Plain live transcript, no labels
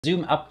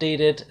Zoom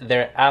updated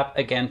their app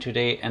again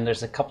today, and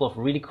there's a couple of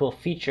really cool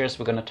features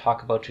we're going to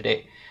talk about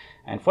today.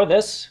 And for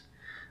this,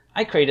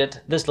 I created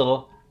this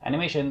little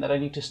animation that I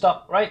need to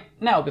stop right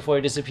now before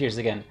it disappears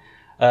again.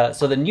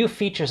 So the new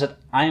features that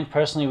I'm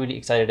personally really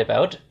excited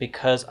about,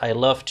 because I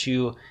love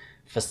to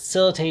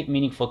facilitate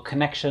meaningful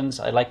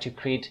connections. I like to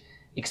create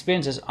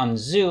experiences on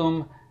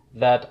Zoom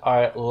that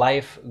are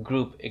live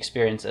group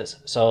experiences.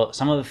 So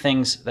some of the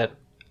things that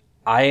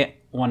I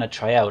want to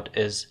try out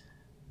is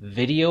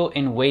video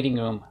in waiting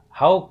room.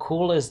 How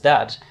cool is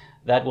that?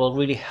 That will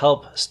really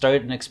help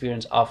start an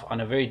experience off on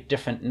a very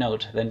different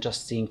note than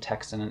just seeing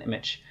text and an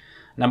image.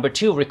 Number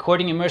two,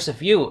 recording Immersive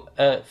View.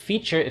 A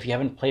feature, if you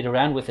haven't played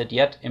around with it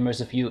yet,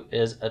 Immersive View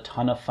is a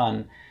ton of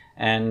fun.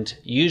 And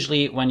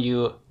usually when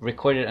you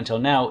record it until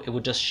now, it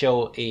would just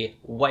show a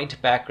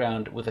white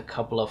background with a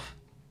couple of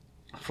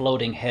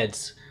floating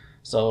heads.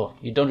 So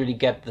you don't really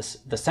get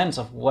the sense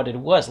of what it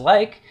was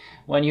like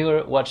when you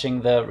were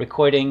watching the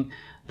recording.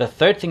 The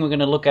third thing we're going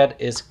to look at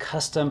is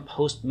custom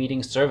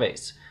post-meeting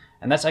surveys.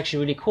 And that's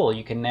actually really cool.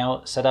 You can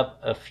now set up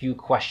a few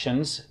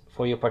questions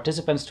for your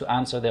participants to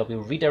answer. They'll be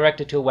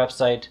redirected to a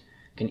website.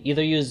 You can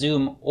either use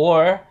Zoom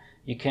or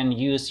you can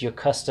use your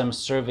custom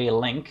survey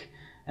link.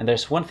 And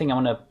there's one thing I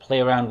want to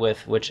play around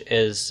with, which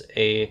is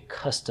a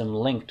custom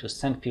link to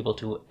send people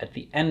to at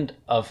the end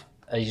of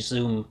a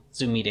Zoom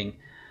meeting.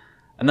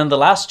 And then the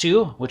last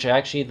two, which are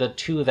actually the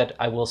two that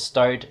I will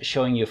start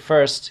showing you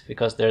first,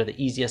 because they're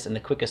the easiest and the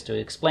quickest to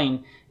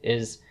explain,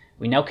 is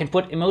we now can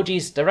put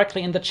emojis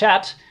directly in the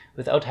chat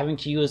without having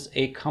to use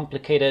a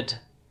complicated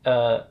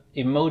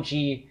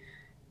emoji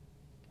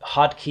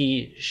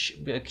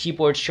hotkey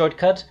keyboard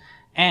shortcut.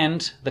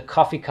 And the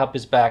coffee cup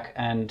is back,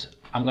 and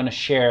I'm going to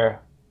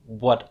share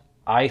what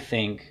I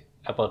think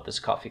about this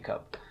coffee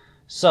cup.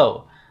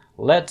 So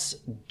let's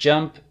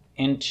jump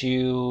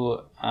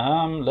into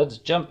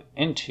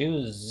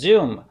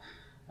Zoom.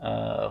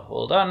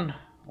 Hold on,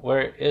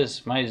 where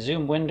is my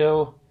Zoom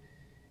window?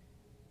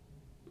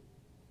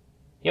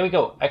 Here we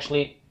go.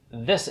 Actually,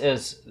 this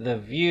is the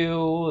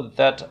view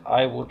that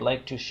I would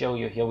like to show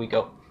you. Here we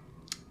go.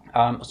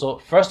 So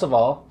first of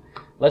all,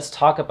 let's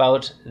talk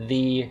about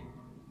the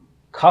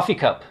coffee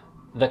cup.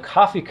 The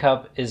coffee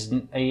cup is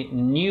a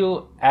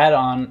new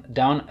add-on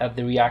down at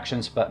the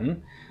reactions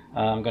button.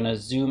 I'm going to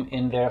zoom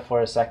in there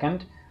for a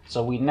second.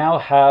 So we now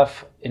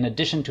have, in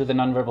addition to the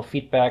nonverbal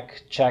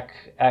feedback, check,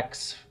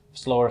 X,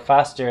 slower,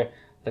 faster,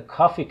 the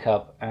coffee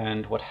cup.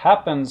 And what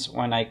happens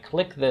when I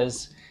click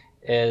this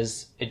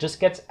is it just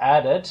gets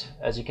added,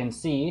 as you can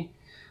see,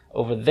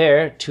 over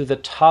there to the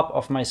top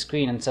of my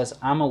screen and says,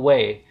 I'm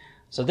away.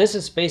 So this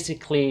is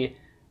basically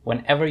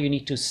whenever you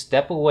need to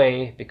step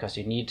away because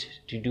you need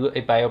to do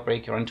a bio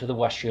break, you run to the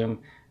washroom,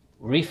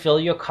 refill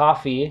your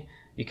coffee,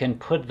 you can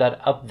put that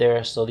up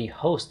there so the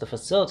host, the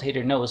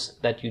facilitator, knows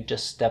that you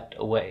just stepped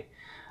away.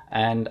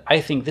 And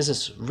I think this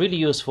is really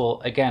useful,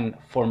 again,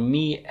 for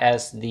me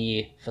as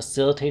the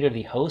facilitator,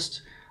 the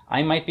host.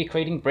 I might be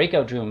creating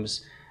breakout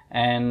rooms,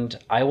 and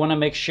I want to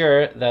make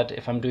sure that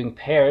if I'm doing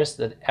pairs,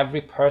 that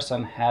every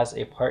person has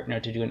a partner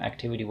to do an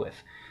activity with.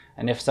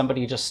 And if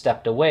somebody just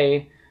stepped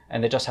away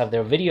and they just have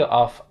their video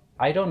off,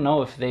 I don't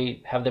know if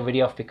they have their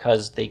video off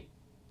because they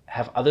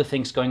have other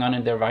things going on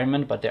in their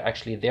environment, but they're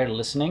actually there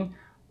listening,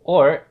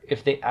 or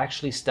if they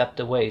actually stepped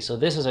away. So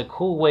this is a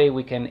cool way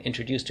we can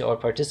introduce to our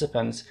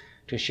participants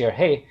to share,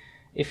 hey,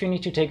 if you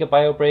need to take a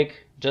bio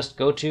break, just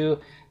go to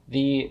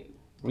the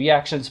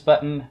reactions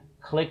button,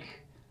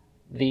 click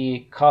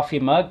the coffee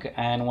mug,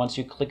 and once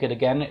you click it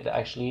again, it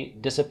actually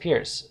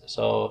disappears.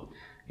 So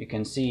you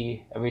can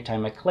see every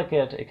time I click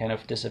it, it kind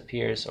of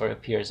disappears or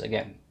appears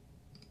again.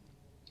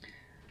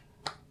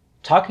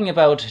 Talking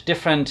about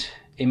different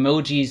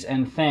emojis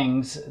and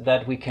things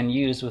that we can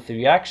use with the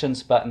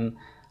reactions button,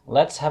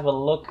 let's have a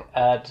look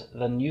at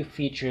the new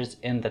features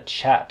in the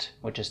chat,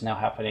 which is now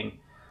happening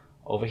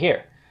over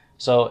here.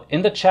 So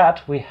in the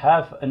chat, we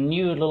have a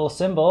new little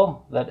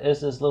symbol that is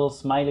this little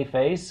smiley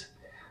face.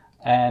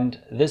 And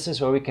this is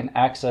where we can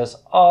access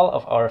all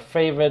of our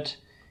favorite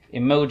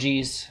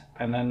emojis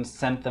and then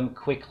send them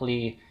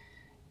quickly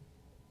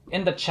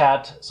in the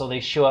chat so they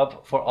show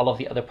up for all of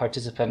the other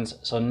participants.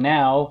 So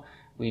now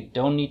we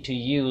don't need to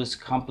use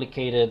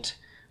complicated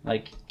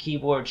like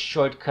keyboard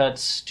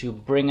shortcuts to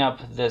bring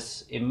up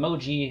this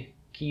emoji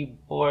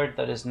keyboard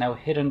that is now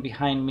hidden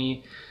behind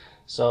me.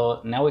 So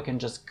now we can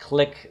just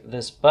click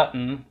this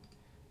button,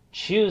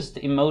 choose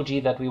the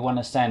emoji that we want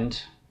to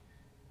send,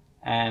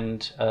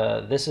 and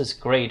this is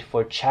great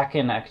for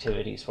check-in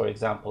activities, for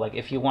example. Like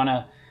if you want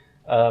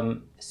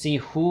to see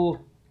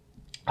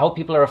how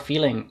people are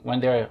feeling when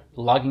they're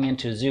logging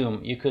into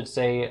Zoom, you could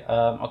say,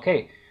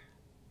 okay,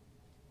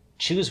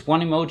 choose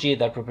one emoji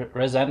that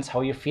represents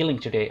how you're feeling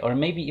today, or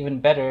maybe even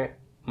better,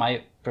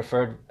 my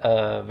preferred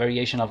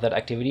variation of that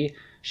activity,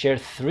 share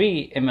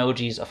 3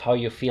 emojis of how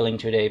you're feeling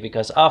today,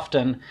 because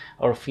often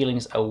our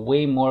feelings are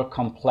way more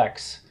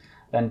complex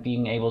than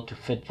being able to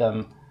fit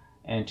them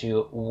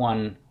into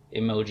one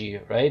emoji,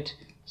 right?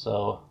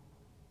 So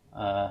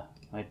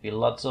might be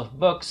lots of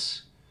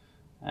books,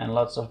 and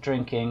lots of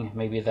drinking.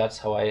 Maybe that's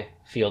how I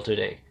feel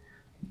today.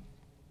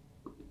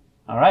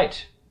 All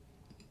right.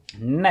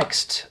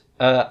 Next,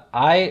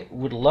 I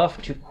would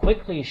love to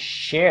quickly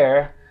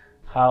share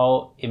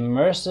how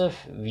Immersive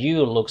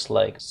View looks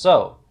like.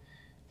 So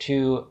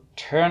to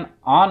turn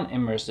on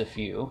Immersive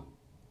View,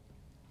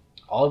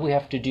 all we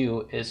have to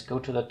do is go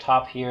to the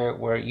top here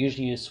where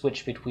usually you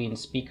switch between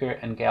speaker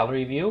and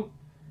gallery view,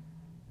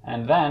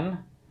 and then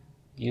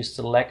you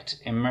select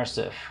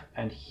Immersive.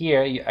 And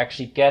here you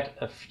actually get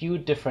a few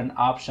different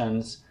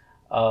options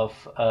of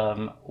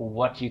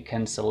what you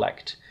can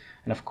select.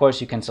 And of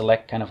course you can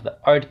select kind of the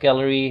art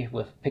gallery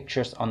with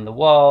pictures on the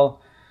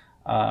wall,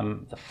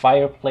 the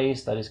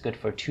fireplace that is good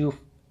for 2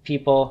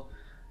 people,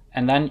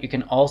 and then you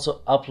can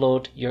also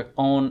upload your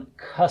own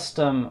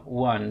custom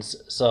ones.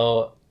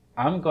 So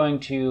I'm going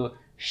to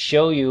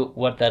show you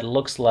what that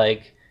looks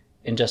like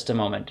in just a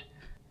moment.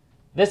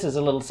 This is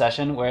a little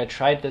session where I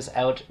tried this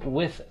out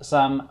with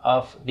some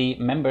of the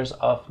members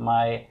of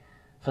my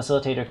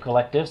facilitator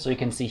collective. So you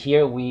can see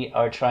here we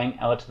are trying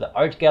out the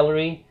art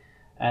gallery,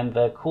 and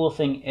the cool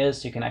thing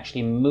is you can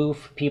actually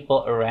move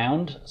people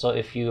around. So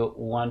if you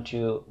want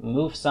to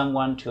move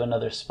someone to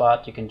another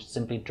spot, you can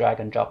simply drag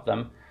and drop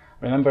them.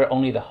 Remember,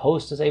 only the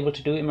host is able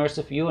to do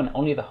Immersive View, and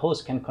only the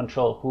host can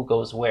control who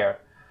goes where.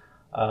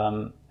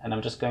 And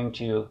I'm just going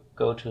to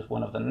go to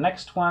one of the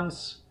next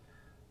ones.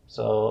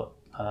 So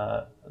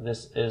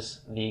this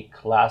is the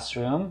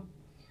classroom.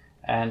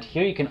 And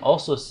here you can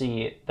also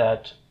see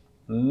that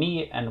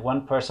me and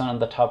one person on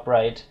the top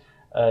right,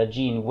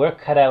 Jean, we're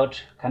cut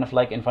out kind of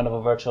like in front of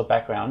a virtual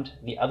background.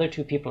 The other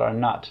 2 people are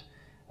not.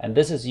 And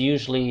this is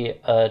usually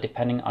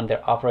depending on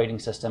their operating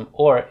system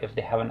or if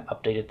they haven't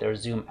updated their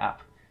Zoom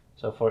app.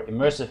 So for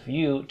Immersive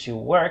View to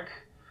work,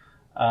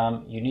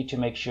 you need to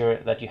make sure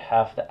that you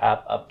have the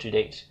app up to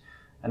date.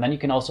 And then you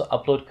can also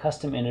upload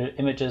custom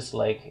images,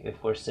 like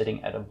if we're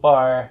sitting at a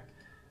bar.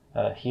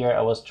 Here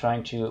I was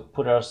trying to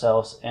put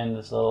ourselves in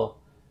this little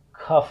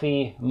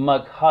coffee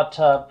mug hot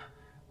tub.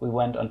 We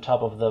went on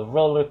top of the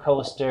roller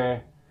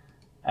coaster,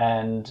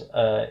 and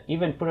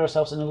even put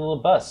ourselves in a little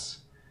bus.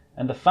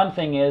 And the fun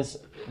thing is,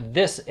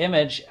 this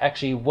image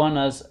actually won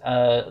us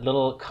a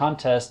little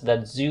contest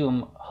that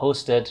Zoom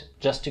hosted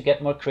just to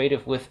get more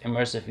creative with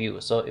Immersive View.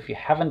 So if you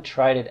haven't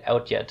tried it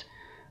out yet,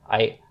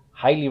 I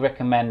highly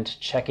recommend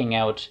checking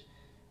out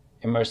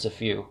Immersive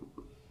View.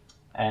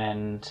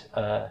 And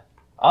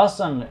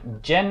awesome,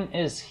 Jen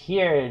is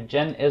here.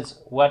 Jen is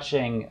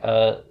watching.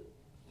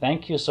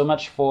 Thank you so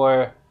much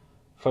for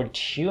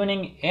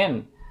tuning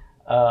in.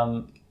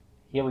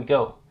 Here we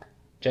go.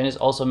 Jen is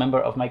also a member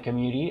of my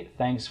community.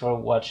 Thanks for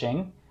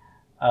watching.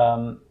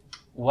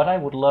 What I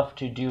would love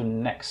to do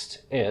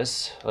next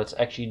is, let's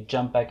actually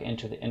jump back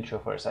into the intro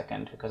for a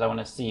second, because I want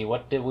to see,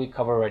 what did we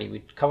cover already? We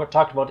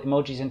talked about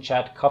emojis in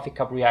chat, coffee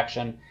cup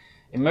reaction,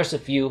 Immersive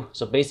View.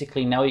 So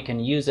basically now you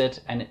can use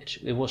it and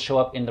it will show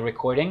up in the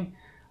recording.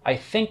 I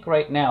think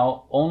right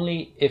now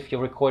only if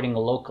you're recording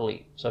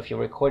locally. So if you're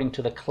recording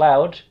to the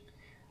cloud,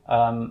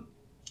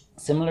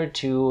 similar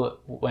to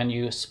when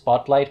you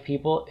spotlight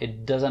people,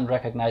 it doesn't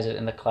recognize it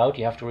in the cloud.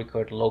 You have to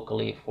record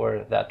locally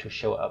for that to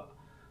show up.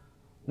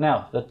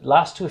 Now, the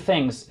last 2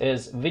 things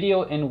is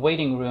video in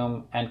waiting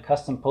room and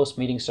custom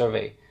post-meeting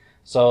survey.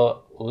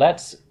 So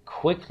let's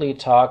quickly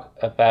talk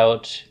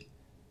about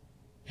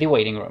the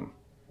waiting room,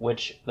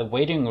 which the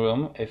waiting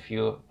room, if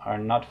you are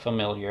not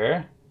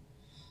familiar,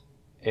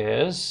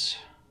 is,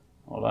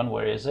 hold on,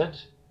 where is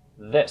it?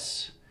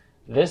 This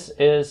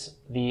is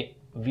the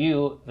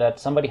view that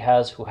somebody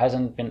has who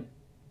hasn't been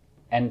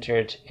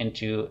entered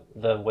into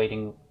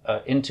the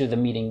into the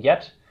meeting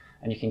yet.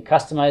 And you can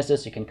customize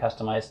this. You can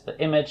customize the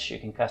image, you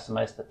can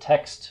customize the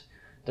text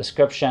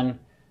description,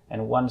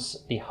 and once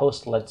the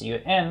host lets you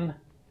in,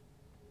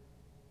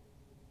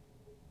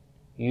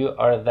 you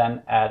are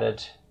then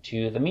added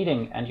to the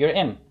meeting and you're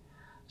in.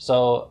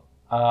 So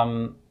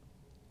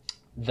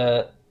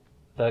the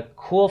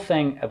cool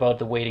thing about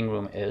the waiting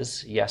room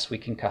is, yes, we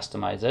can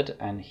customize it,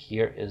 and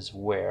here is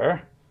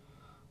where.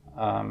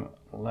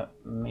 Let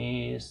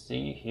me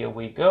see, here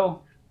we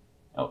go.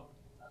 Oh,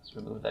 let's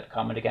remove that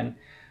comment again.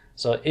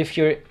 So if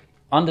you're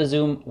on the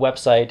Zoom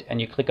website and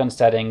you click on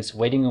settings,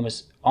 waiting room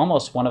is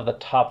almost one of the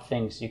top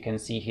things you can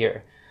see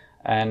here.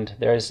 And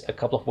there's a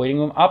couple of waiting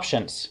room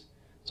options.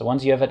 So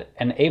once you have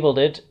enabled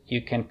it,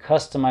 you can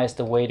customize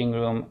the waiting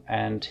room,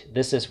 and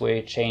this is where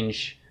you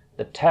change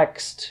the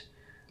text,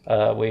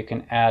 where you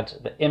can add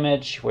the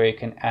image, where you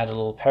can add a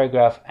little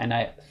paragraph. And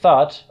I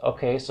thought,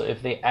 okay, so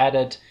if they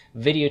added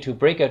video to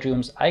breakout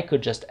rooms, I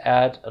could just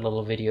add a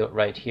little video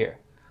right here.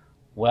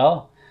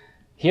 Well,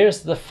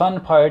 here's the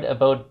fun part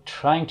about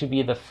trying to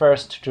be the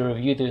first to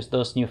review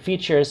those new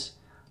features.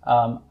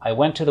 I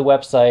went to the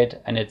website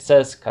and it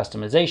says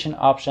customization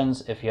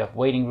options if you have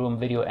waiting room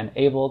video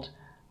enabled.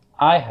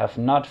 I have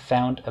not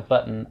found a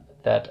button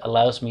that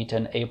allows me to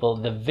enable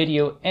the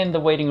video in the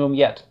waiting room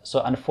yet.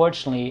 So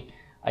unfortunately,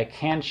 I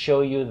can't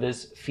show you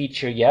this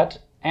feature yet.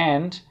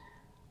 And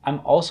I'm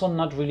also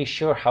not really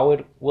sure how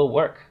it will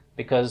work,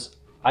 because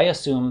I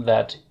assume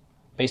that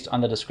based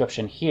on the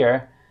description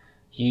here,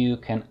 you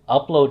can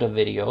upload a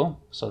video.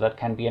 So that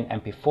can be an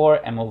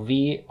MP4,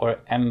 MOV, or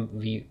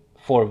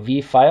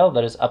MV4V file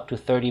that is up to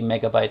 30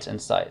 megabytes in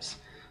size.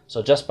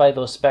 So just by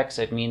those specs,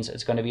 it means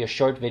it's going to be a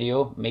short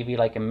video, maybe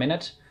like a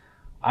minute.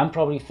 I'm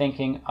probably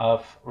thinking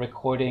of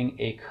recording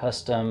a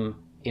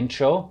custom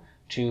intro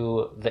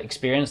to the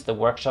experience, the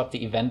workshop,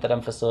 the event that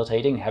I'm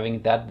facilitating,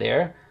 having that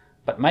there.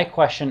 But my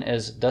question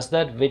is, does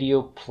that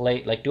video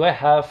play, like, do I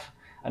have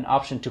an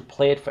option to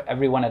play it for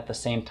everyone at the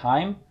same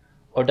time?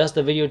 Or does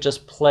the video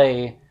just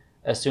play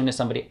as soon as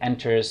somebody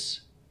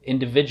enters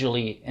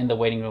individually in the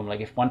waiting room?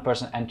 Like if one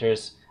person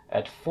enters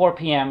at 4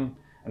 p.m.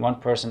 and one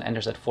person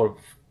enters at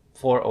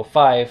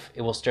 4:05,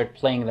 it will start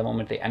playing the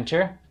moment they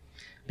enter.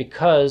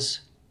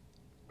 Because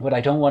what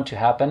I don't want to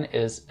happen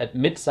is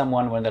admit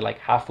someone when they're like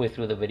halfway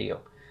through the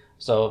video.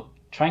 So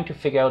trying to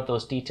figure out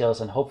those details,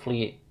 and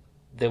hopefully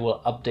they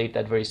will update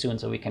that very soon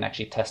so we can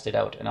actually test it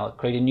out, and I'll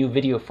create a new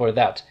video for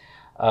that.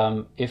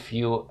 If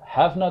you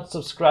have not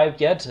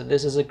subscribed yet,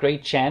 this is a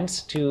great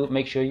chance to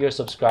make sure you're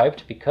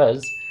subscribed,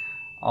 because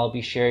I'll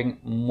be sharing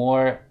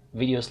more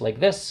videos like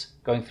this,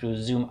 going through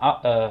Zoom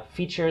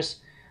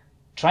features,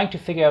 trying to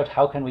figure out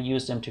how can we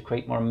use them to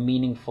create more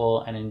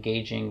meaningful and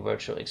engaging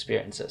virtual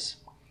experiences.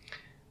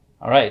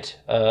 All right,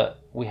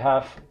 we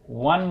have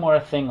one more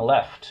thing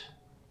left,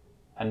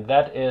 and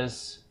that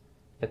is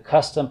the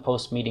custom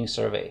post-meeting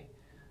survey.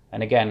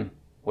 And again,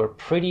 we're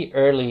pretty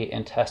early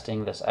in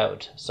testing this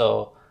out.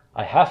 So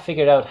I have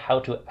figured out how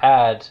to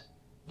add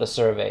the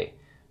survey,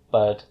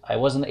 but I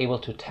wasn't able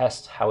to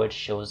test how it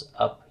shows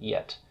up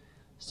yet.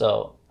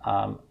 So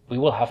we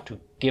will have to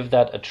give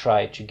that a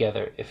try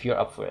together if you're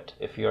up for it.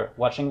 If you're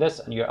watching this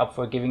and you're up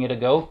for giving it a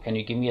go, can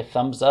you give me a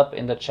thumbs up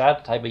in the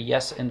chat? Type a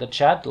yes in the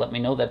chat. Let me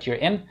know that you're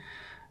in.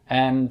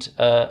 And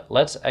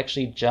let's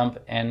actually jump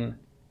in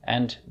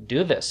and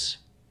do this.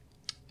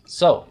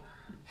 So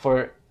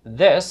for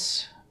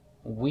this,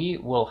 we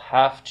will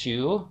have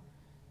to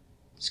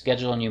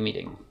schedule a new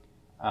meeting,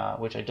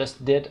 which I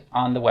just did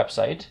on the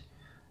website.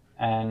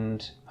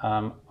 And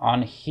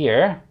on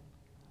here,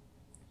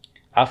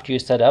 after you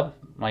set up,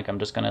 like I'm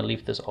just going to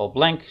leave this all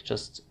blank,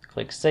 just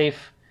click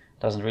save,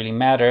 doesn't really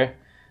matter.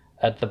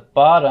 At the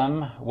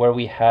bottom where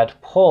we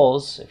had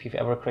polls, if you've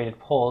ever created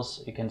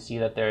polls, you can see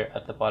that they're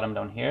at the bottom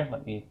down here.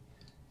 Let me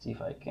see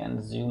if I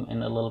can zoom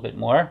in a little bit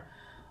more.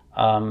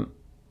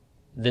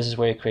 This is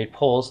where you create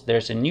polls.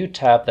 There's a new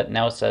tab that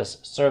now says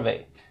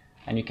survey,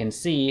 and you can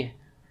see,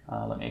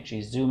 let me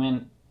actually zoom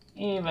in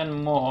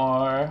even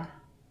more.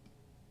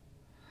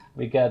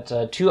 We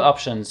got two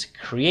options: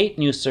 create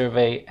new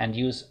survey and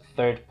use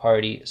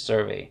third-party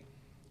survey.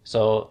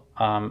 So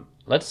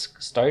let's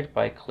start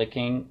by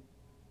clicking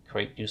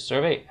create new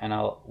survey, and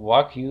I'll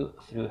walk you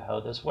through how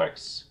this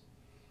works.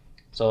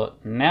 So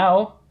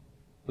now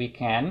we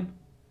can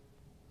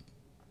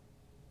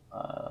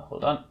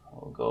hold on,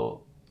 we'll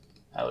go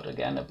out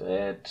again a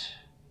bit.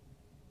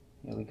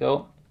 Here we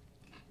go.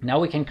 Now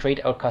we can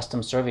create our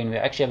custom survey, and we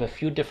actually have a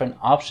few different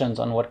options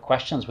on what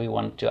questions we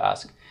want to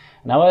ask.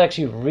 Now I'm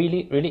actually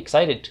really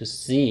excited to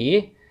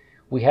see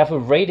we have a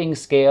rating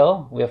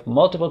scale, we have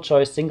multiple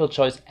choice, single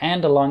choice,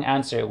 and a long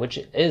answer, which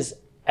is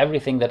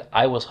everything that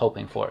I was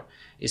hoping for,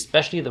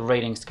 especially the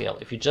rating scale.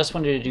 If you just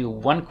wanted to do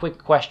one quick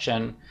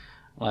question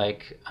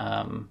like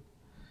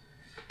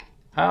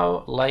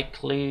how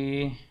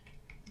likely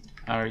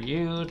are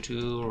you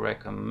to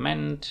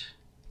recommend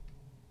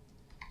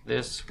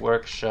this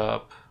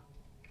workshop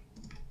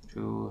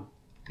to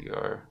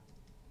your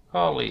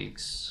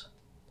colleagues,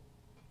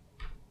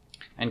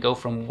 and go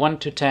from 1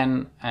 to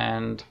 10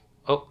 and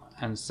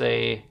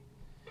say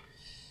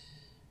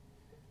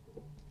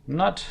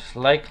not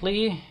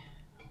likely,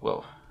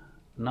 well,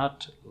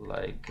 not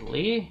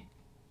likely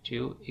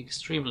to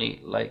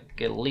extremely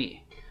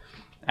likely,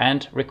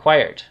 and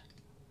required.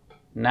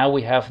 Now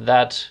we have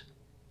that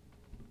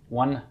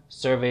one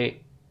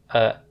survey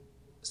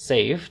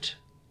saved.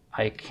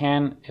 I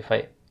can,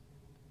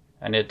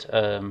 and it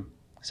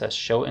says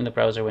show in the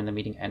browser when the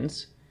meeting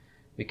ends.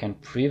 We can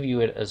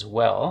preview it as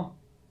well.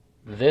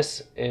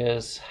 This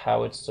is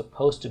how it's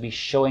supposed to be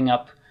showing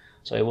up.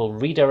 So it will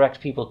redirect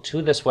people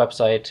to this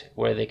website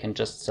where they can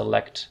just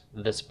select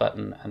this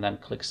button and then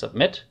click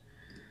submit.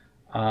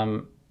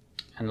 And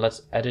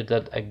let's edit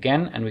that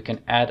again, and we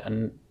can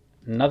add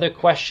another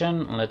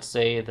question. Let's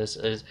say this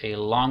is a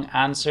long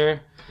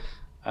answer.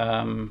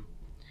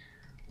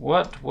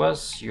 What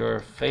was your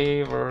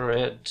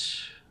favorite,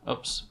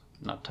 oops,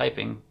 not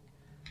typing.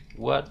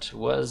 What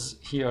was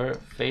your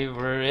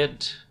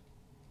favorite,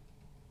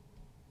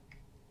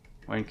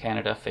 we're in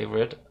Canada,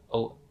 favorite,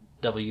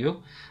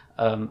 OW,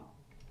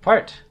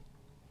 part?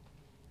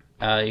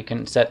 You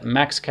can set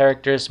max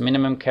characters,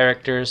 minimum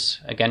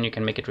characters. Again, you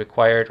can make it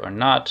required or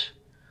not.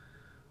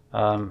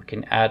 You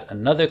can add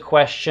another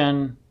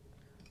question.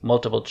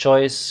 Multiple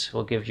choice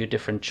will give you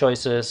different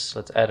choices.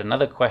 Let's add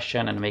another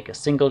question and make a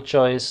single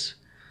choice.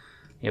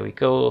 Here we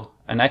go.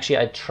 And actually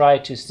I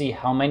tried to see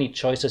how many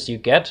choices you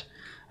get.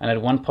 And at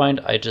one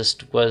point I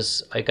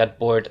got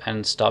bored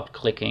and stopped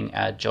clicking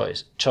add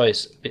choice.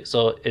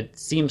 So it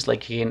seems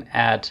like you can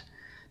add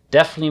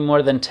definitely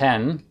more than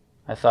 10.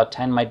 I thought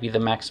 10 might be the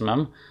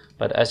maximum,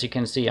 but as you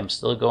can see, I'm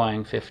still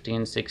going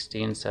 15,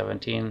 16,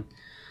 17,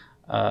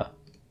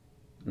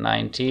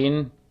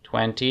 19,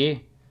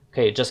 20.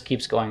 Okay, it just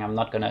keeps going. I'm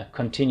not going to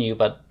continue,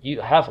 but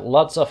you have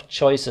lots of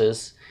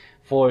choices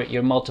for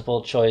your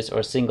multiple choice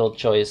or single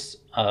choice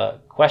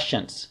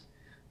questions.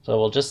 So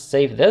we'll just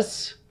save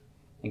this.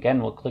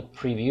 Again, we'll click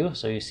preview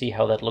so you see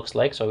how that looks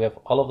like. So we have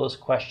all of those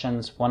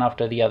questions one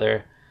after the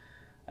other.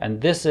 And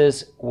this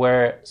is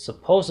where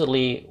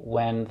supposedly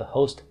when the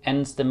host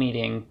ends the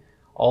meeting,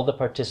 all the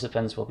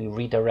participants will be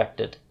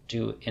redirected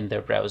to in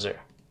their browser.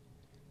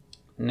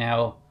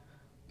 Now,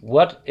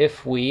 what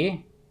if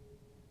we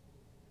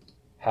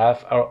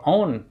have our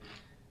own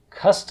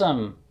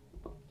custom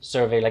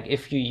survey? Like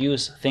if you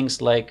use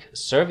things like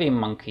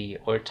SurveyMonkey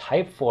or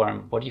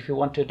Typeform, what if you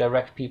want to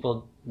direct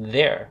people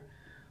there?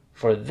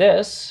 For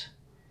this,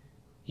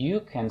 you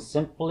can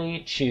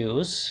simply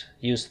use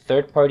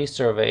third-party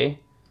survey,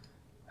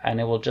 and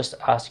it will just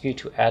ask you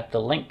to add the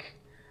link.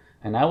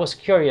 And I was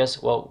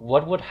curious, well,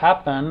 what would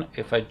happen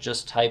if I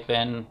just type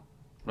in,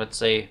 let's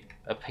say,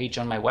 a page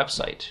on my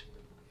website?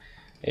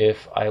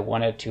 If I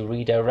wanted to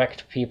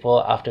redirect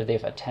people after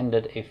they've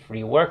attended a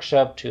free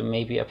workshop to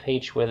maybe a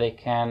page where they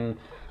can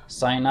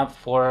sign up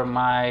for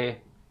my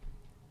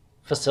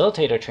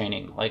facilitator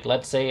training. Like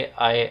let's say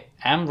I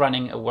am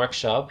running a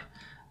workshop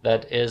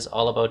that is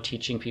all about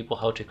teaching people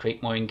how to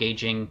create more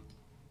engaging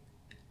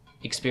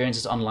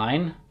experiences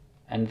online.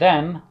 And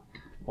then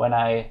when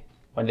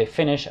they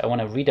finish, I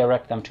want to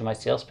redirect them to my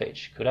sales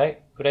page. Could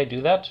I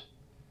do that?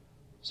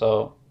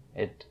 So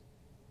it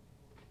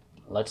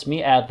lets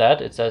me add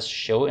that. It says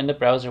show in the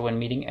browser when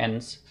meeting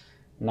ends.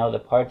 Now the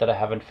part that I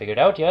haven't figured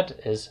out yet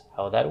is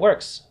how that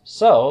works.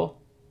 So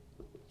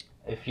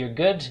if you're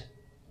good,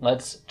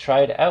 let's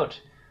try it out.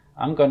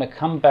 I'm going to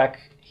come back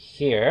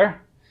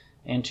here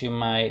into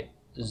my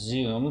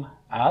Zoom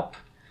app.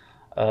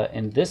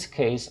 In this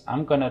case,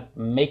 I'm going to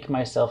make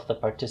myself the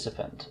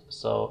participant.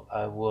 So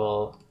I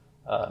will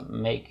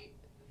make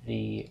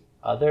the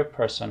other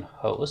person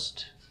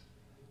host.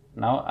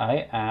 Now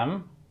I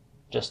am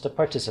just a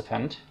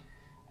participant,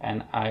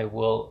 and I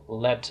will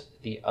let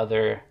the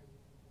other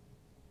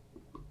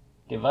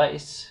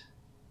device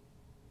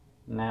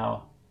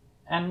now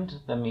end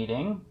the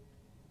meeting.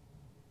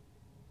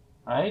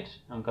 Right?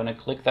 I'm going to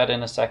click that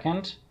in a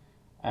second.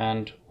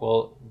 And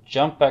we'll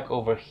jump back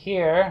over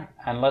here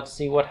and let's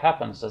see what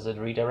happens. Does it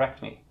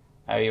redirect me?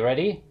 Are you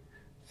ready?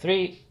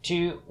 3,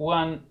 2,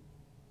 1.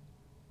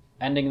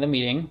 Ending the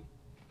meeting.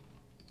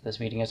 This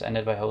meeting is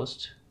ended by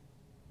host.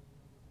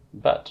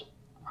 But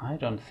I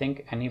don't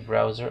think any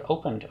browser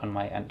opened on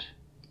my end.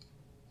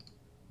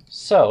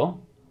 So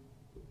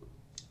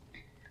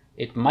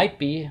it might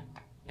be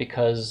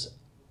because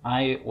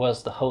I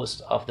was the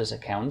host of this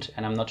account,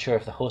 and I'm not sure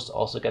if the host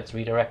also gets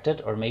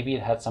redirected, or maybe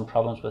it had some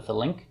problems with the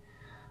link.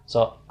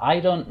 So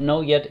I don't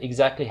know yet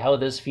exactly how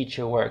this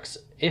feature works.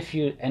 If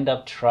you end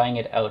up trying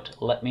it out,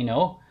 let me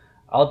know.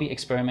 I'll be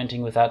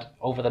experimenting with that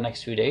over the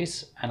next few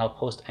days, and I'll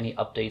post any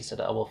updates that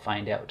I will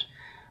find out.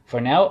 For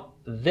now,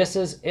 this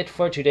is it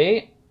for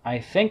today. I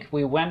think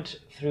we went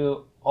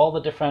through all the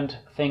different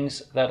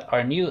things that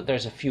are new.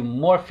 There's a few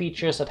more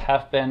features that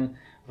have been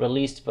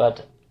released,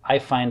 but I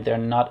find they're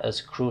not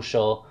as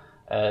crucial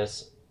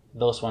as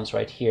those ones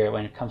right here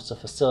when it comes to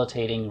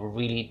facilitating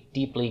really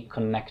deeply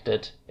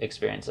connected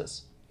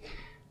experiences.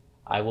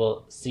 I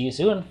will see you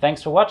soon.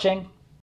 Thanks for watching.